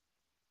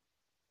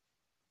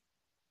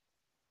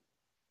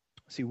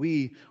 See,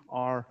 we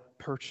are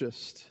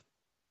purchased.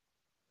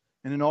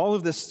 And in all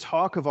of this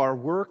talk of our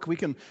work, we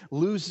can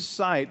lose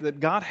sight that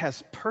God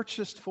has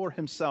purchased for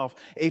himself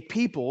a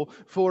people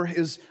for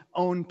his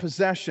own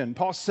possession.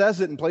 Paul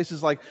says it in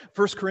places like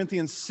 1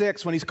 Corinthians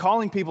 6 when he's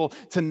calling people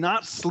to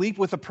not sleep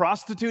with a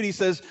prostitute. He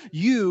says,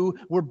 "You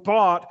were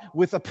bought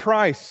with a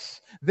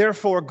price.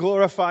 Therefore,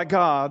 glorify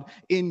God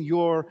in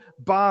your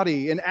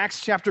body." In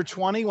Acts chapter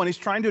 20, when he's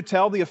trying to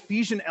tell the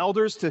Ephesian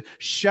elders to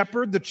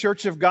shepherd the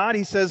church of God,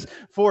 he says,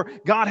 "For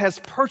God has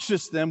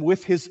purchased them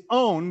with his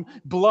own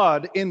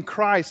blood in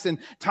Christ." In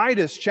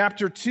Titus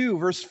chapter 2,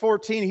 verse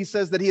 14, he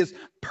says that he has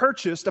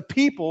purchased a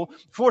people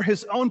for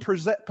his own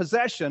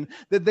possession,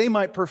 that they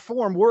might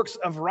perform works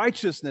of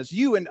righteousness.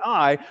 You and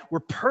I were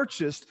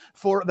purchased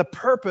for the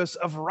purpose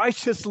of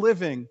righteous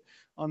living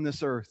on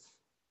this earth.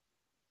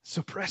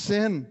 So press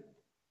in.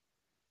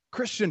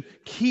 Christian,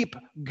 keep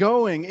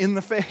going in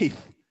the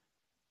faith.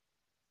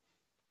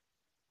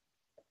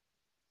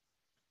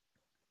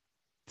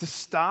 To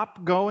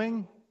stop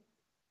going,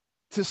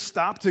 to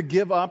stop, to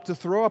give up, to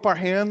throw up our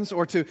hands,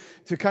 or to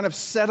kind of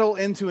settle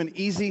into an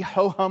easy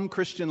ho-hum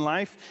Christian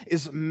life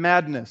is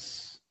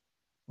madness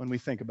when we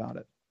think about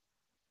it.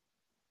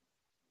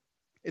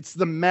 It's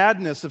the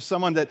madness of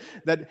someone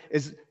that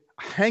is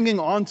hanging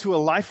on to a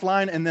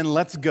lifeline and then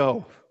lets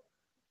go.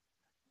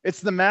 It's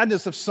the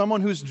madness of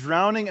someone who's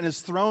drowning and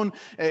has thrown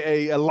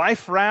a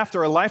life raft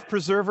or a life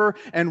preserver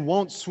and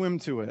won't swim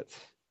to it.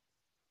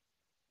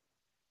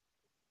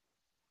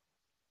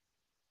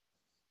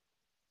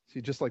 See,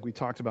 just like we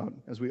talked about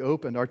as we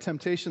opened, our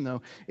temptation,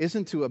 though,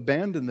 isn't to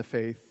abandon the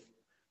faith,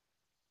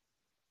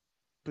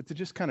 but to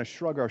just kind of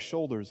shrug our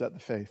shoulders at the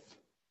faith.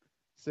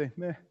 Say,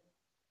 meh.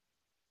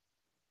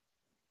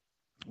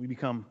 We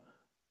become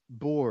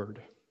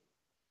bored.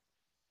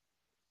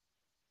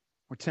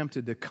 We're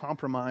tempted to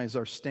compromise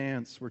our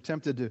stance. We're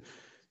tempted to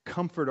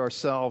comfort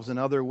ourselves in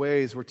other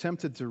ways. We're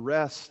tempted to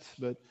rest,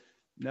 but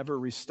never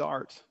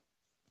restart.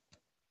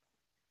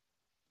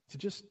 To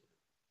just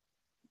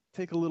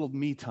take a little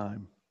me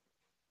time.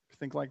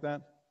 Think like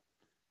that?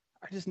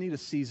 I just need a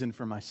season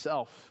for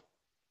myself.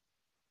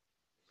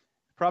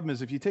 The problem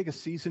is, if you take a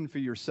season for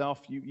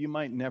yourself, you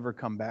might never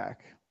come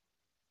back.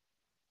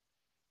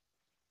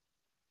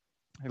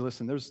 Hey,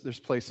 listen, there's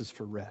places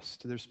for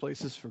rest. There's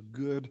places for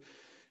good,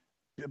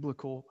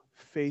 biblical,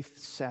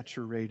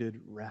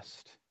 faith-saturated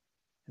rest.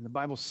 And the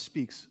Bible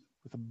speaks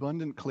with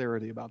abundant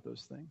clarity about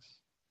those things.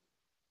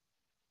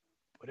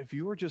 But if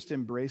you are just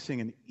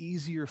embracing an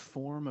easier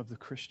form of the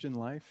Christian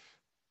life,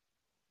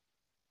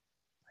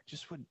 I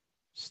just would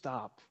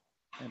stop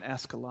and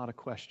ask a lot of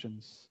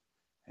questions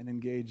and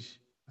engage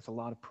with a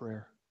lot of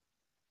prayer.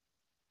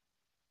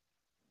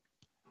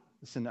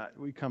 Listen,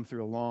 we come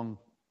through a long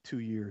 2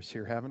 years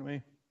here, haven't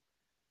we?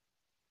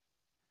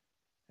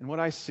 And what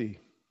I see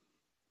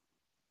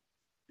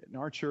in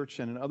our church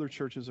and in other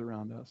churches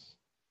around us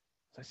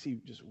is I see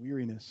just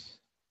weariness.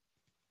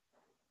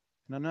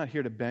 And I'm not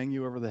here to bang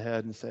you over the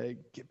head and say,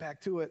 get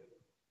back to it.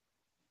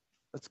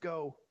 Let's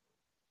go.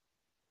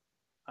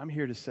 I'm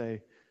here to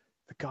say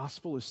the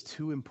gospel is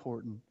too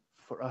important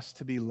for us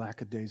to be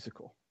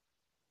lackadaisical.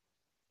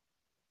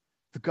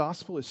 The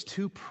gospel is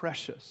too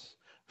precious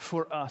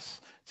for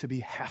us to be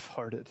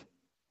half-hearted.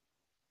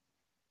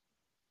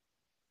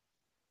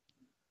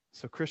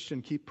 So,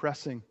 Christian, keep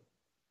pressing.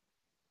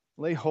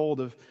 Lay hold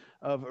of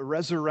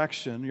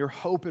resurrection, your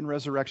hope in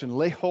resurrection.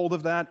 Lay hold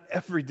of that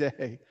every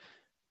day.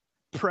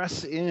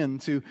 Press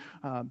into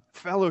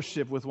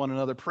fellowship with one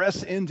another.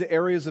 Press into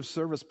areas of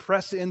service.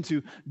 Press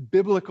into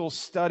biblical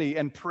study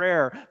and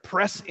prayer.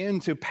 Press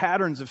into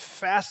patterns of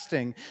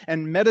fasting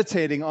and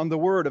meditating on the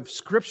Word, of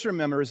Scripture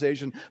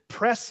memorization.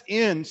 Press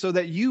in so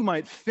that you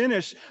might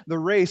finish the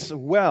race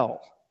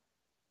well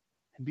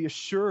and be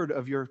assured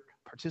of your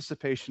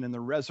participation in the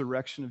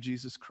resurrection of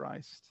Jesus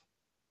Christ.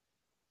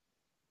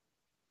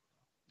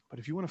 But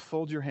if you want to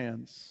fold your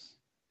hands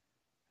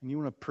and you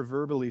want to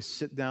proverbially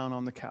sit down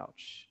on the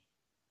couch,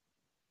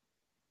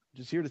 I'm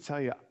just here to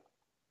tell you,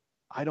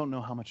 I don't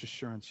know how much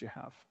assurance you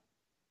have.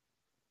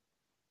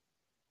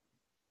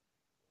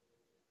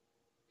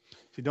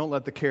 So don't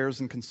let the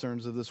cares and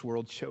concerns of this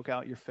world choke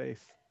out your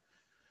faith.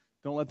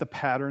 Don't let the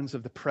patterns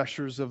of the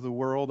pressures of the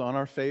world on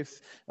our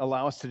faith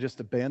allow us to just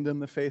abandon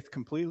the faith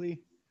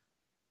completely.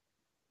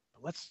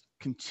 But let's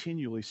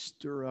continually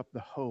stir up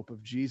the hope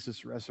of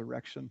Jesus'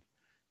 resurrection,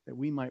 that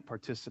we might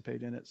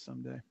participate in it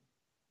someday.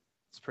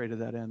 Let's pray to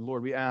that end.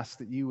 Lord, we ask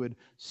that you would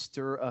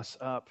stir us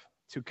up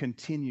to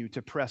continue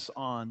to press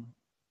on,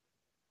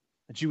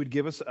 that you would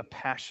give us a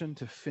passion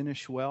to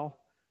finish well,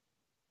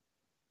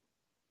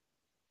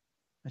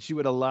 That you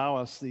would allow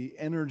us the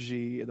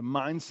energy, the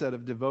mindset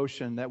of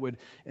devotion that would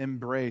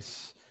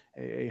embrace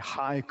a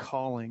high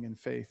calling in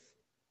faith.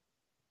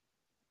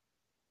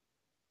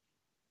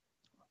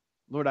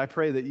 Lord, I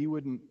pray that you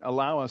wouldn't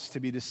allow us to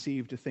be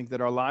deceived to think that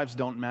our lives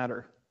don't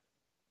matter.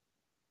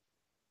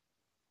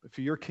 But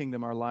for your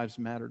kingdom, our lives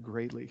matter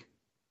greatly.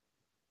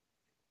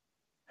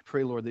 I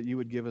pray, Lord, that you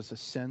would give us a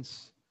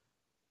sense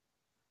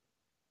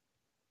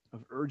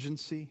of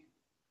urgency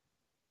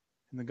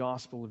in the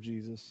gospel of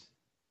Jesus.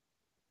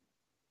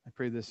 I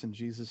pray this in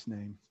Jesus'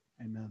 name.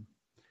 Amen.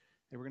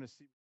 Hey, we're going to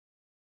see